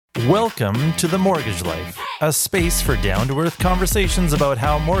Welcome to The Mortgage Life, a space for down-to-earth conversations about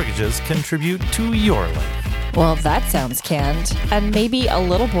how mortgages contribute to your life. Well, that sounds canned and maybe a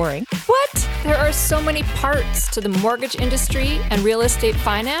little boring. What? There are so many parts to the mortgage industry and real estate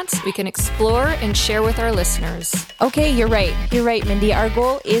finance we can explore and share with our listeners. Okay, you're right. You're right, Mindy. Our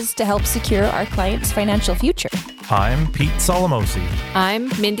goal is to help secure our clients' financial future. I'm Pete Solomosi. I'm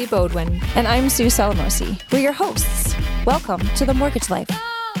Mindy Bodwin. And I'm Sue Solomosi. We're your hosts. Welcome to The Mortgage Life.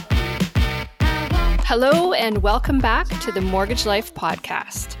 Hello and welcome back to the Mortgage Life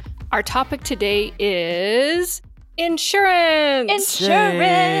podcast. Our topic today is insurance.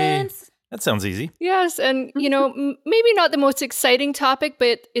 Insurance! That sounds easy. Yes, and maybe not the most exciting topic,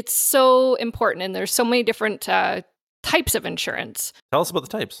 but it's so important and there's so many different types of insurance. Tell us about the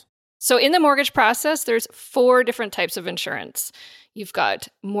types. So in the mortgage process, there's 4 different types of insurance. You've got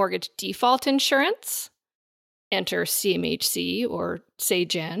mortgage default insurance, enter CMHC or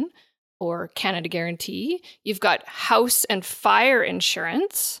SAGEN, or Canada Guarantee. You've got house and fire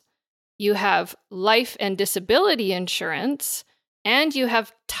insurance. You have life and disability insurance. And you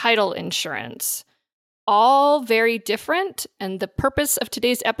have title insurance. All very different. And the purpose of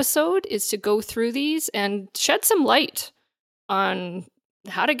today's episode is to go through these and shed some light on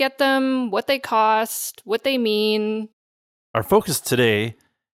how to get them, what they cost, what they mean. Our focus today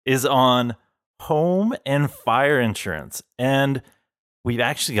is on home and fire insurance. And we've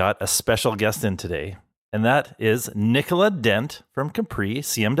actually got a special guest in today, and that is Nicola Dent from Capri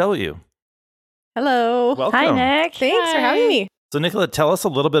CMW. Hello. Welcome. Hi, Nick. Thanks for having me. So Nicola, tell us a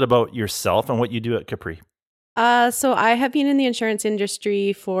little bit about yourself and what you do at Capri. So I have been in the insurance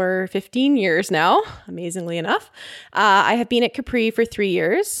industry for 15 years now, amazingly enough. I have been at Capri for 3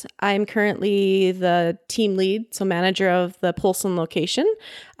 years. I'm currently the team lead, so manager of the Polson location.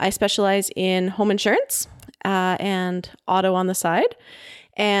 I specialize in home insurance and auto on the side.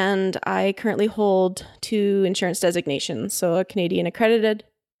 And I currently hold 2 insurance designations, so a Canadian accredited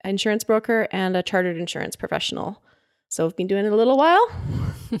insurance broker and a chartered insurance professional. So I've been doing it a little while.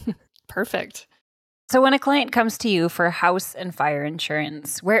 Perfect. So when a client comes to you for house and fire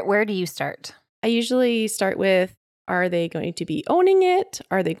insurance, where do you start? I usually start with, are they going to be owning it?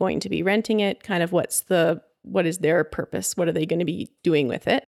 Are they going to be renting it? Kind of what is their purpose? What are they going to be doing with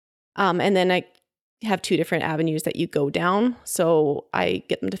it? And then I have 2 different avenues that you go down. So I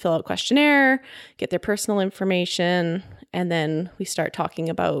get them to fill out a questionnaire, get their personal information, and then we start talking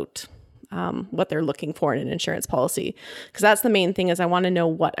about what they're looking for in an insurance policy. Because that's the main thing, is I want to know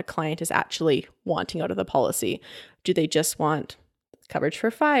what a client is actually wanting out of the policy. Do they just want coverage for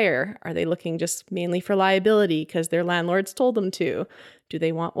fire? Are they looking just mainly for liability because their landlords told them to? Do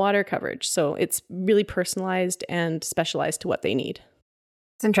they want water coverage? So it's really personalized and specialized to what they need.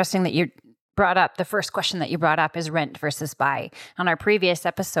 It's interesting that you brought up, the first question that you brought up is rent versus buy. On our previous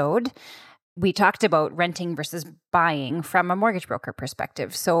episode, we talked about renting versus buying from a mortgage broker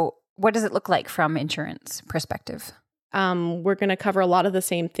perspective. So what does it look like from insurance perspective? We're going to cover a lot of the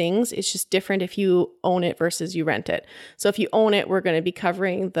same things. It's just different if you own it versus you rent it. So if you own it, we're going to be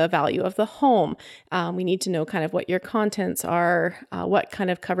covering the value of the home. We need to know kind of what your contents are, what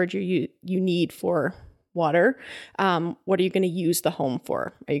kind of coverage you need for water. What are you going to use the home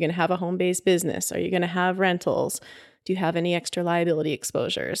for? Are you going to have a home-based business? Are you going to have rentals? Do you have any extra liability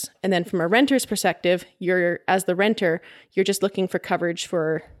exposures? And then from a renter's perspective, as the renter, you're just looking for coverage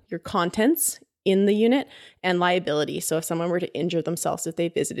for your contents in the unit and liability. So if someone were to injure themselves if they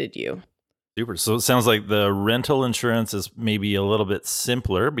visited you. Super. So it sounds like the rental insurance is maybe a little bit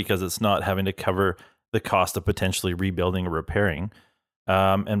simpler because it's not having to cover the cost of potentially rebuilding or repairing.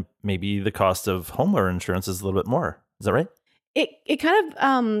 And maybe the cost of homeowner insurance is a little bit more. Is that right? It kind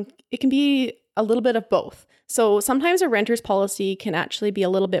of, it can be a little bit of both. So sometimes a renter's policy can actually be a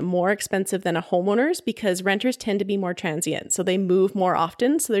little bit more expensive than a homeowner's because renters tend to be more transient. So they move more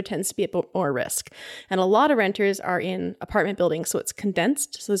often. So there tends to be a bit more risk. And a lot of renters are in apartment buildings. So it's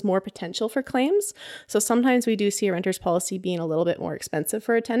condensed. So there's more potential for claims. So sometimes we do see a renter's policy being a little bit more expensive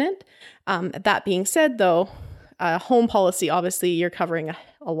for a tenant. That being said, though, a home policy, obviously, you're covering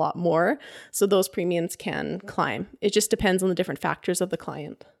a lot more. So those premiums can climb. It just depends on the different factors of the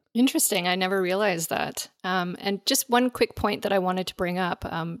client. Interesting. I never realized that. And just one quick point that I wanted to bring up,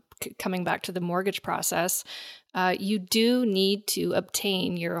 coming back to the mortgage process, you do need to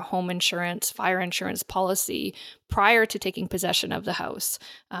obtain your home insurance, fire insurance policy prior to taking possession of the house.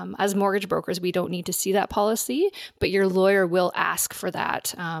 As mortgage brokers, we don't need to see that policy, but your lawyer will ask for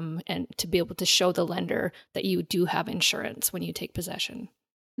that and to be able to show the lender that you do have insurance when you take possession.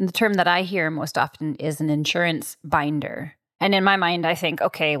 The term that I hear most often is an insurance binder. And in my mind, I think,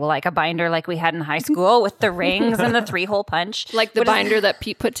 okay, well, like a binder like we had in high school with the rings and the 3-hole punch. Like the binder that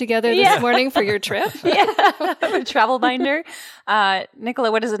Pete put together this morning for your trip. Yeah, a travel binder.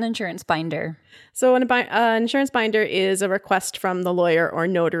 Nicola, what is an insurance binder? So an insurance binder is a request from the lawyer or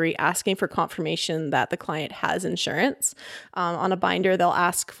notary asking for confirmation that the client has insurance. On a binder, they'll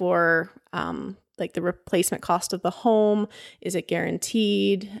ask for like the replacement cost of the home. Is it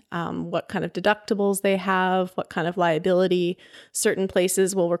guaranteed? What kind of deductibles they have? What kind of liability? Certain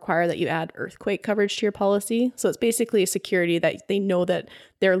places will require that you add earthquake coverage to your policy. So it's basically a security that they know that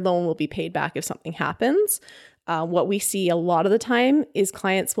their loan will be paid back if something happens. What we see a lot of the time is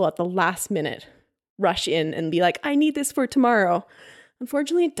clients will at the last minute rush in and be like, I need this for tomorrow.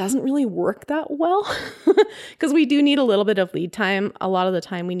 Unfortunately, it doesn't really work that well because we do need a little bit of lead time. A lot of the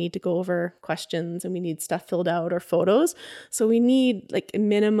time we need to go over questions and we need stuff filled out or photos. So we need like a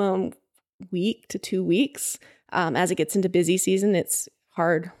minimum week to 2 weeks. As it gets into busy season, it's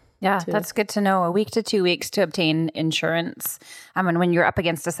hard. Yeah, that's good to know. A week to 2 weeks to obtain insurance. And when you're up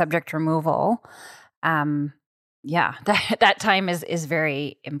against a subject removal, yeah, that time is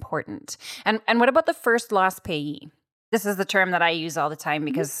very important. And what about the first loss payee? This is the term that I use all the time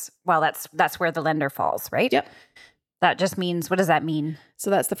because, well, that's where the lender falls, right? Yep. That just means, what does that mean? So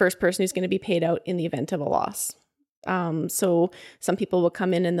that's the first person who's going to be paid out in the event of a loss. So some people will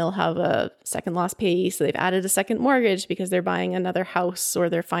come in and they'll have a second loss payee. So they've added a second mortgage because they're buying another house or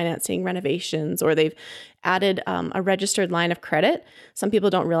they're financing renovations or they've added a registered line of credit. Some people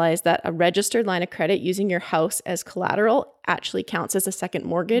don't realize that a registered line of credit using your house as collateral actually counts as a second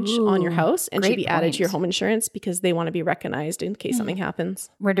mortgage on your house and should be added to your home insurance because they want to be recognized in case something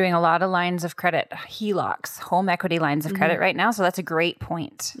happens. We're doing a lot of lines of credit, HELOCs, home equity lines of credit right now. So that's a great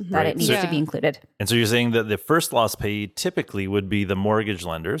point that it needs to be included. And so you're saying that the first loss payee typically would be the mortgage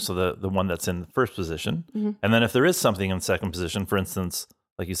lender, so the one that's in the first position. And then if there is something in second position, for instance,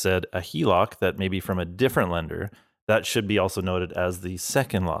 like you said, a HELOC that may be from a different lender, that should be also noted as the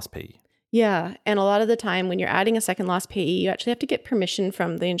second loss payee. Yeah. And a lot of the time when you're adding a second loss payee, you actually have to get permission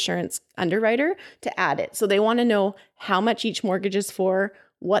from the insurance underwriter to add it. So they want to know how much each mortgage is for,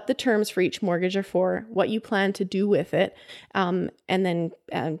 what the terms for each mortgage are for, what you plan to do with it, and then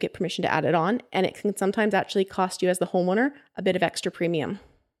get permission to add it on. And it can sometimes actually cost you as the homeowner a bit of extra premium.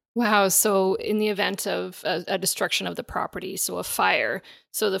 Wow. So in the event of a destruction of the property, so a fire,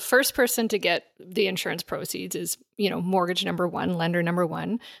 so the first person to get the insurance proceeds is, mortgage number one, lender number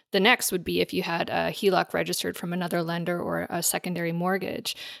one. The next would be if you had a HELOC registered from another lender or a secondary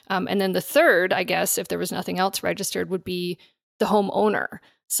mortgage. And then the third, I guess, if there was nothing else registered, would be the homeowner.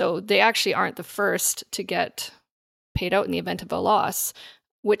 So they actually aren't the first to get paid out in the event of a loss.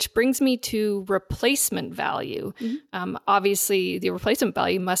 Which brings me to replacement value. Obviously, the replacement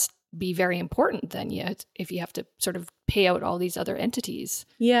value must be very important then, yet if you have to sort of pay out all these other entities.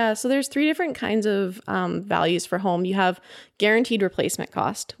 Yeah, so there's 3 different kinds of values for home. You have guaranteed replacement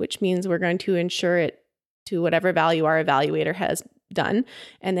cost, which means we're going to insure it to whatever value our evaluator has done.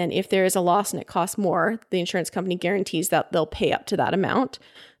 And then if there is a loss and it costs more, the insurance company guarantees that they'll pay up to that amount.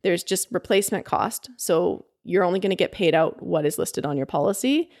 There's just replacement cost. So you're only going to get paid out what is listed on your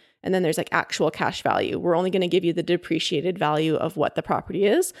policy. And then there's like actual cash value. We're only going to give you the depreciated value of what the property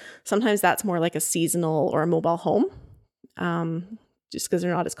is. Sometimes that's more like a seasonal or a mobile home, just because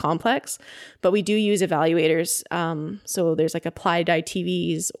they're not as complex. But we do use evaluators. So there's like Applied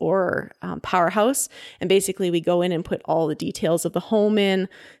ITVs or Powerhouse. And basically we go in and put all the details of the home in.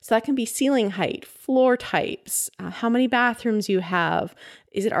 So that can be ceiling height, floor types, how many bathrooms you have.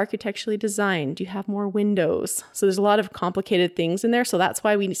 Is it architecturally designed? Do you have more windows? So there's a lot of complicated things in there. So that's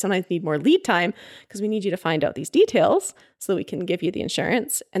why we sometimes need more lead time because we need you to find out these details so that we can give you the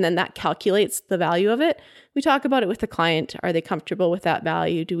insurance. And then that calculates the value of it. We talk about it with the client. Are they comfortable with that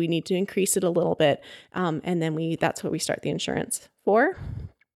value? Do we need to increase it a little bit? And then that's what we start the insurance for.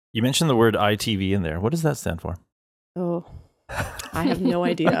 You mentioned the word ITV in there. What does that stand for? Oh, I have no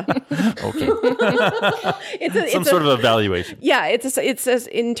idea. Okay. it's some sort of evaluation. Yeah, it's an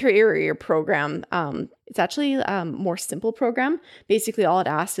interior program. It's actually a more simple program. Basically, all it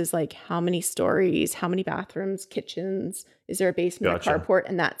asks is like how many stories, how many bathrooms, kitchens, is there a basement, Gotcha. a carport,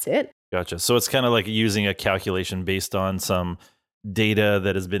 and that's it. Gotcha. So it's kind of like using a calculation based on some data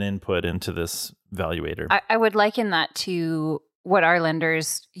that has been input into this valuator. I would liken that to what our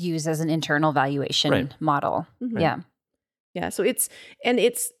lenders use as an internal valuation model. Mm-hmm. Yeah. Yeah. So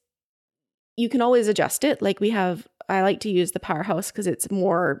you can always adjust it. Like we have I like to use the Powerhouse because it's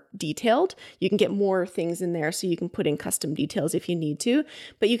more detailed. You can get more things in there, so you can put in custom details if you need to,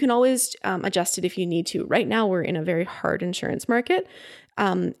 but you can always adjust it if you need to. Right now, we're in a very hard insurance market,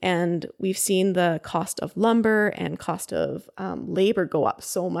 and we've seen the cost of lumber and cost of labor go up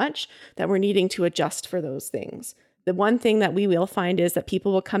so much that we're needing to adjust for those things. The one thing that we will find is that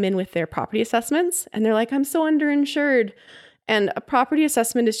people will come in with their property assessments and they're like, I'm so underinsured. And a property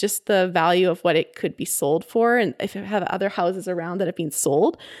assessment is just the value of what it could be sold for. And if you have other houses around that have been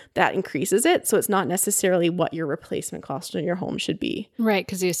sold, that increases it. So it's not necessarily what your replacement cost on your home should be. Right,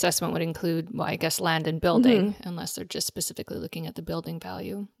 because the assessment would include, well, I guess, land and building, unless they're just specifically looking at the building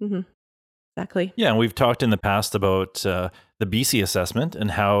value. Mm-hmm. Exactly. Yeah, and we've talked in the past about the BC assessment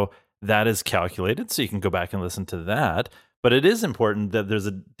and how that is calculated. So you can go back and listen to that. But it is important that there's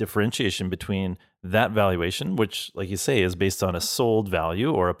a differentiation between that valuation, which, like you say, is based on a sold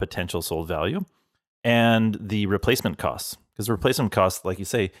value or a potential sold value, and the replacement costs. Because replacement costs, like you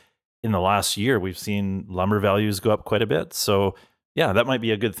say, in the last year, we've seen lumber values go up quite a bit. So yeah, that might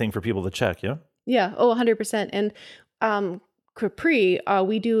be a good thing for people to check. Yeah. Yeah. Oh, 100%. And Capri,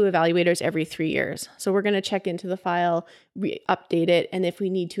 we do evaluators every 3 years. So we're going to check into the file, update it, and if we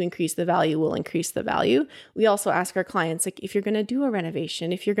need to increase the value, we'll increase the value. We also ask our clients, like, if you're going to do a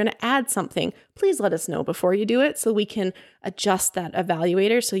renovation, if you're going to add something, please let us know before you do it so we can adjust that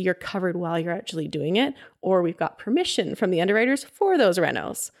evaluator so you're covered while you're actually doing it, or we've got permission from the underwriters for those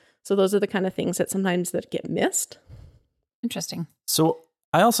renos. So those are the kind of things that sometimes that get missed. Interesting. So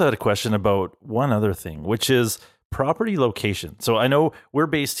I also had a question about one other thing, which is property location. So I know we're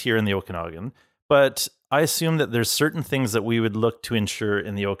based here in the Okanagan, but I assume that there's certain things that we would look to insure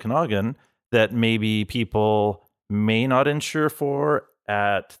in the Okanagan that maybe people may not insure for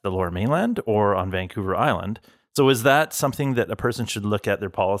at the Lower Mainland or on Vancouver Island. So is that something that a person should look at their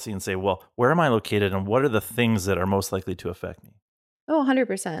policy and say, well, where am I located and what are the things that are most likely to affect me? Oh,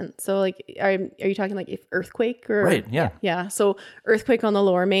 100%. So like, are you talking like if earthquake or? Right, yeah. Yeah. So earthquake on the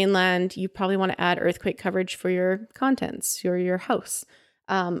Lower Mainland, you probably want to add earthquake coverage for your contents or your house.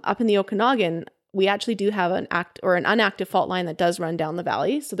 Up in the Okanagan, we actually do have an unactive fault line that does run down the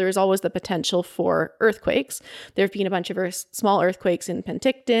valley. So there is always the potential for earthquakes. There have been a bunch of small earthquakes in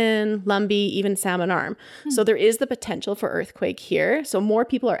Penticton, Lumbee, even Salmon Arm. So there is the potential for earthquake here. So more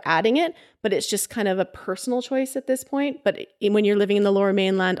people are adding it, but it's just kind of a personal choice at this point. But when you're living in the Lower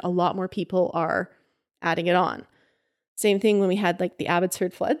Mainland, a lot more people are adding it on. Same thing when we had like the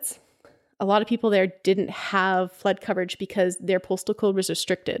Abbotsford floods. A lot of people there didn't have flood coverage because their postal code was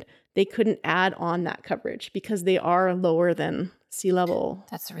restricted. They couldn't add on that coverage because they are lower than sea level.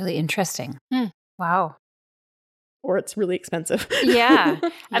 That's really interesting. Wow. Or it's really expensive. Yeah.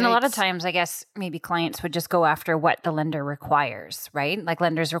 And a lot of times, I guess, maybe clients would just go after what the lender requires, right? Like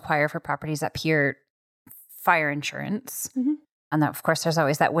lenders require for properties up here fire insurance. Mm-hmm. And that, of course, there's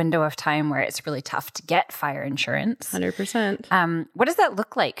always that window of time where it's really tough to get fire insurance. 100%. What does that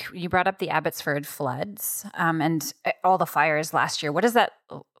look like? You brought up the Abbotsford floods and all the fires last year. What does that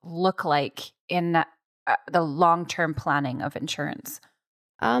look like in the long-term planning of insurance?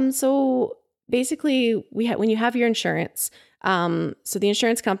 So basically, when you have your insurance, so the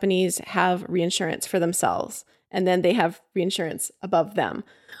insurance companies have reinsurance for themselves, and then they have reinsurance above them.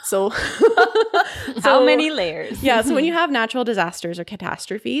 So how many layers? Yeah. So when you have natural disasters or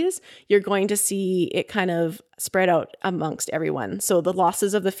catastrophes, you're going to see it kind of spread out amongst everyone. So the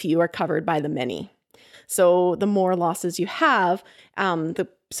losses of the few are covered by the many. So the more losses you have,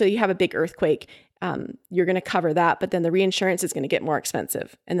 so you have a big earthquake, you're going to cover that, but then the reinsurance is going to get more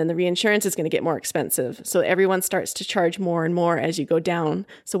expensive. And then the reinsurance is going to get more expensive. So everyone starts to charge more and more as you go down.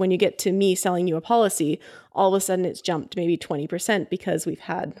 So when you get to me selling you a policy, all of a sudden it's jumped maybe 20% because we've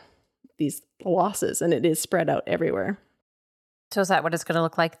had these losses and it is spread out everywhere. So is that what it's going to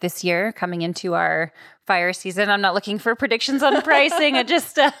look like this year coming into our fire season? I'm not looking for predictions on pricing. I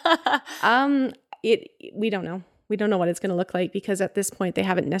just... we don't know. We don't know what it's going to look like because at this point, they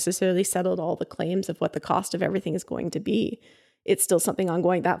haven't necessarily settled all the claims of what the cost of everything is going to be. It's still something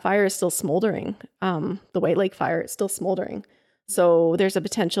ongoing. That fire is still smoldering. The White Lake fire is still smoldering. So there's a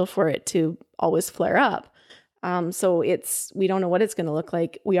potential for it to always flare up. So we don't know what it's going to look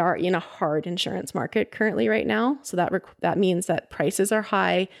like. We are in a hard insurance market currently right now. So that means that prices are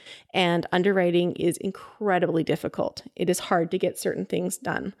high and underwriting is incredibly difficult. It is hard to get certain things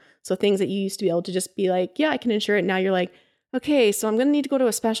done. So things that you used to be able to just be like, yeah, I can insure it. Now you're like, okay, so I'm going to need to go to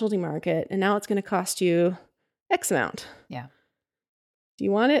a specialty market and now it's going to cost you X amount. Yeah. Do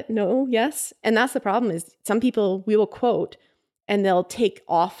you want it? No, yes. And that's the problem is some people we will quote and they'll take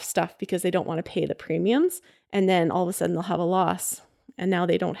off stuff because they don't want to pay the premiums. And then all of a sudden they'll have a loss. And now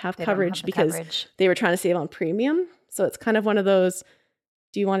they don't have coverage because they were trying to save on premium. So it's kind of one of those,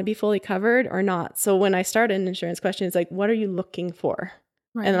 do you want to be fully covered or not? So when I start an insurance question, it's like, what are you looking for?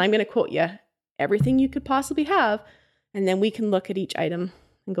 Right. And then I'm going to quote you everything you could possibly have. And then we can look at each item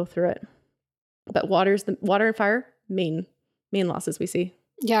and go through it. But water and fire, main losses we see.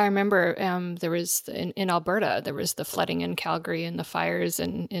 Yeah, I remember there was in Alberta, there was the flooding in Calgary and the fires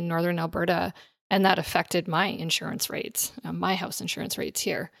in northern Alberta, and that affected my insurance rates, my house insurance rates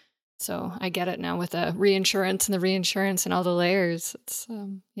here. So I get it now with the reinsurance and all the layers. It's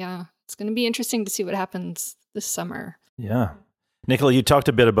it's going to be interesting to see what happens this summer. Yeah. Nicola, you talked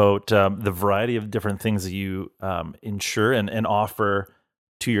a bit about the variety of different things that you insure and offer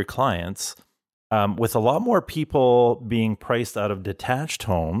to your clients. With a lot more people being priced out of detached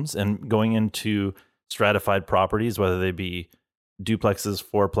homes and going into stratified properties, whether they be duplexes,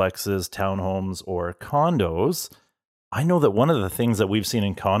 fourplexes, townhomes, or condos, I know that one of the things that we've seen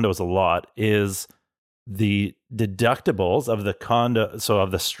in condos a lot is the deductibles of the condo, so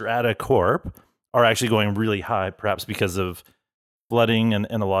of the strata corp, are actually going really high, perhaps because of flooding and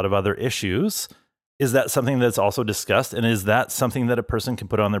a lot of other issues. Is that something that's also discussed? And is that something that a person can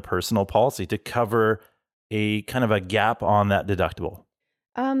put on their personal policy to cover a kind of a gap on that deductible?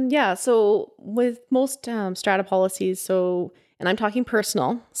 Yeah. So with most strata policies, and I'm talking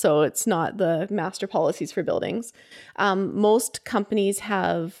personal, so it's not the master policies for buildings. Most companies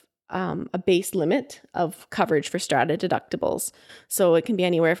have a base limit of coverage for strata deductibles. So it can be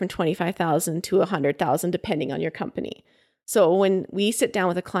anywhere from $25,000 to $100,000, depending on your company. So when we sit down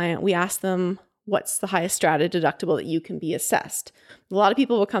with a client, we ask them, what's the highest strata deductible that you can be assessed? A lot of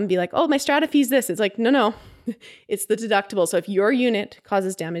people will come and be like, oh, my strata fee's this. It's like, no, it's the deductible. So if your unit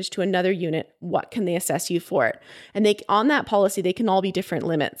causes damage to another unit, what can they assess you for it? And on that policy, they can all be different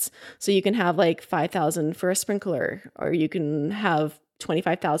limits. So you can have like $5,000 for a sprinkler, or you can have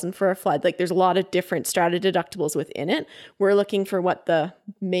 $25,000 for a flood. Like there's a lot of different strata deductibles within it. We're looking for what the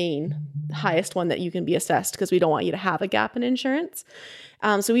highest one that you can be assessed, because we don't want you to have a gap in insurance.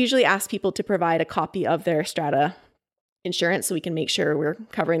 So we usually ask people to provide a copy of their strata insurance so we can make sure we're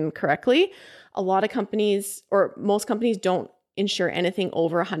covering them correctly. A lot of companies, or most companies, don't insure anything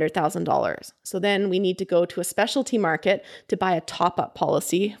over $100,000. So then we need to go to a specialty market to buy a top-up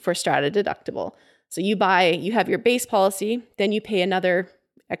policy for strata deductible. So you have your base policy, then you pay another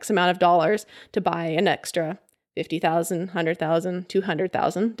X amount of dollars to buy an extra $50,000, $100,000,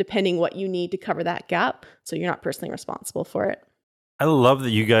 $200,000, depending what you need to cover that gap. So you're not personally responsible for it. I love that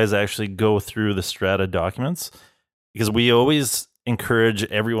you guys actually go through the strata documents, because we always encourage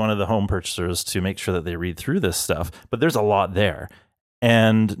every one of the home purchasers to make sure that they read through this stuff. But there's a lot there.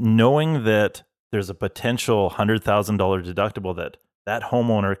 And knowing that there's a potential $100,000 deductible that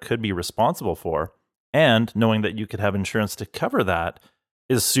homeowner could be responsible for, and knowing that you could have insurance to cover that,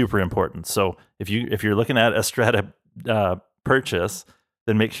 is super important. So if you're looking at a strata purchase,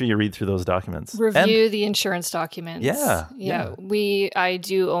 then make sure you read through those documents. Review the insurance documents. Yeah. I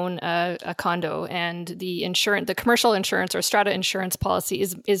do own a condo, and the commercial insurance or strata insurance policy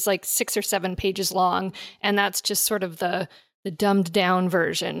is like 6 or 7 pages long, and that's just sort of the dumbed down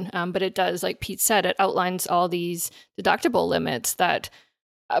version. But it does, like Pete said, it outlines all these deductible limits that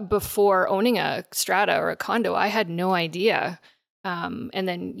before owning a strata or a condo, I had no idea. And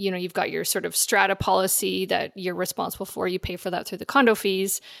then, you've got your sort of strata policy that you're responsible for. You pay for that through the condo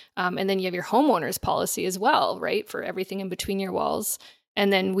fees. And then you have your homeowner's policy as well, right? For everything in between your walls.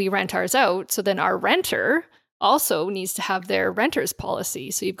 And then we rent ours out. So then our renter also needs to have their renter's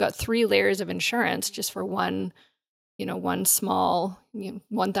policy. So you've got 3 layers of insurance just for one small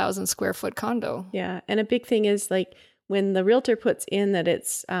 1,000 square foot condo. Yeah. And a big thing is like when the realtor puts in that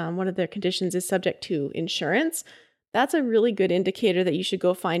it's one of their conditions is subject to insurance, that's a really good indicator that you should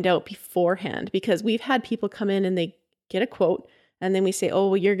go find out beforehand, because we've had people come in and they get a quote and then we say, oh,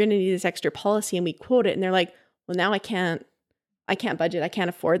 well, you're going to need this extra policy, and we quote it and they're like, well, now I can't budget. I can't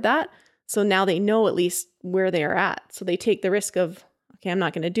afford that. So now they know at least where they are at. So they take the risk of, okay, I'm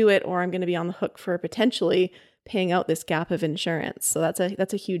not going to do it, or I'm going to be on the hook for potentially paying out this gap of insurance. So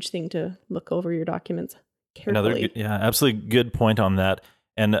that's a huge thing to look over your documents carefully. Absolutely good point on that.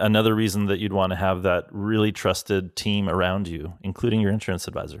 And another reason that you'd want to have that really trusted team around you, including your insurance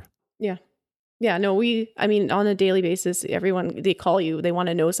advisor. Yeah. Yeah. No, on a daily basis, everyone, they call you, they want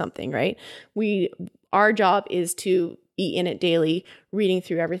to know something, right? Our job is to be in it daily, reading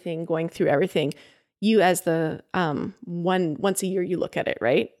through everything, going through everything. You as the once a year, you look at it,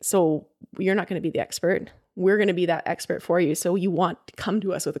 right? So you're not going to be the expert. We're going to be that expert for you. So you want to come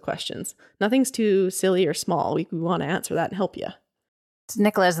to us with the questions. Nothing's too silly or small. We want to answer that and help you.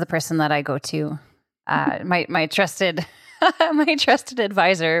 Nicola is the person that I go to, my trusted, my trusted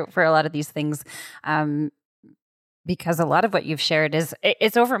advisor for a lot of these things. because a lot of what you've shared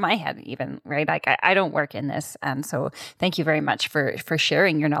it's over my head even, right? Like I don't work in this. And so thank you very much for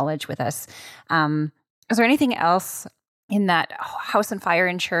sharing your knowledge with us. Is there anything else in that house and fire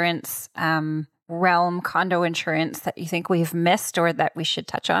insurance realm, condo insurance, that you think we've missed or that we should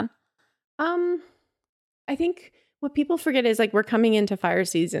touch on? I think what people forget is like we're coming into fire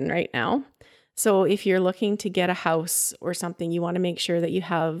season right now. So if you're looking to get a house or something, you want to make sure that you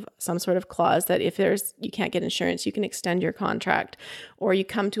have some sort of clause that if you can't get insurance, you can extend your contract, or you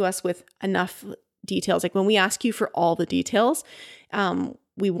come to us with enough details. Like when we ask you for all the details,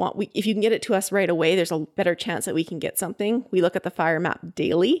 if you can get it to us right away, there's a better chance that we can get something. We look at the fire map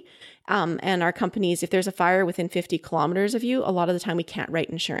daily. And our companies, if there's a fire within 50 kilometers of you, a lot of the time we can't write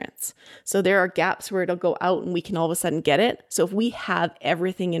insurance. So there are gaps where it'll go out and we can all of a sudden get it. So if we have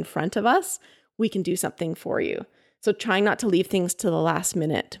everything in front of us, we can do something for you. So trying not to leave things to the last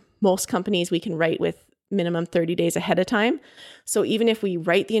minute. Most companies we can write with minimum 30 days ahead of time. So even if we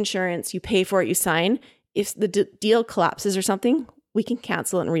write the insurance, you pay for it, you sign, if the deal collapses or something, we can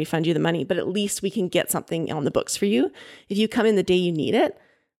cancel it and refund you the money, but at least we can get something on the books for you. If you come in the day you need it,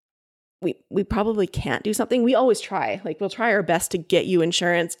 we probably can't do something. We always try. Like we'll try our best to get you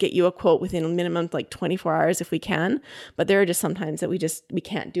insurance, get you a quote within a minimum like 24 hours if we can. But there are just sometimes that we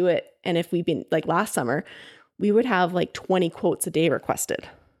can't do it. And if we've been like last summer, we would have like 20 quotes a day requested.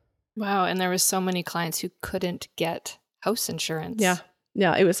 Wow. And there was so many clients who couldn't get house insurance.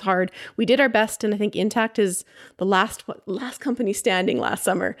 Yeah, it was hard. We did our best, and I think Intact is the last company standing last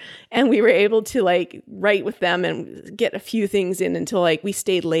summer, and we were able to like write with them and get a few things in until like we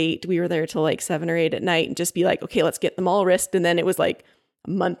stayed late. We were there till like 7 or 8 at night, and just be like, okay, let's get them all risked. And then it was like a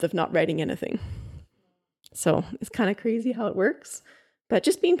month of not writing anything. So it's kind of crazy how it works, but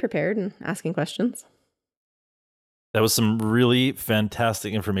just being prepared and asking questions. That was some really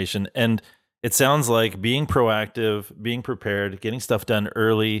fantastic information, and it sounds like being proactive, being prepared, getting stuff done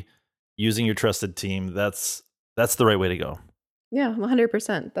early, using your trusted team, that's the right way to go. Yeah,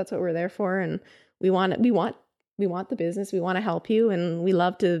 100%. That's what we're there for. And we want the business. We want to help you. And we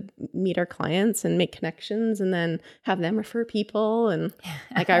love to meet our clients and make connections and then have them refer people. And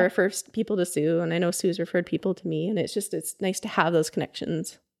like I refer people to Sue, and I know Sue's referred people to me. And it's nice to have those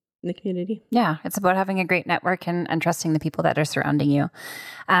connections in the community. Yeah, it's about having a great network and trusting the people that are surrounding you.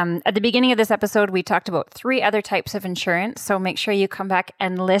 At the beginning of this episode, we talked about 3 other types of insurance. So make sure you come back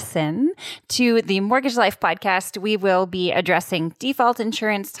and listen to the Mortgage Life podcast. We will be addressing default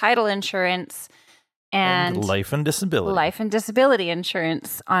insurance, title insurance, and life and disability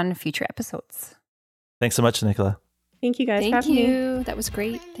insurance on future episodes. Thanks so much, Nicola. Thank you guys for having me. That was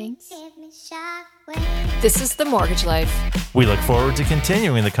great. Thanks. This is The Mortgage Life. We look forward to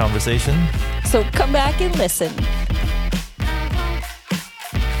continuing the conversation. So come back and listen.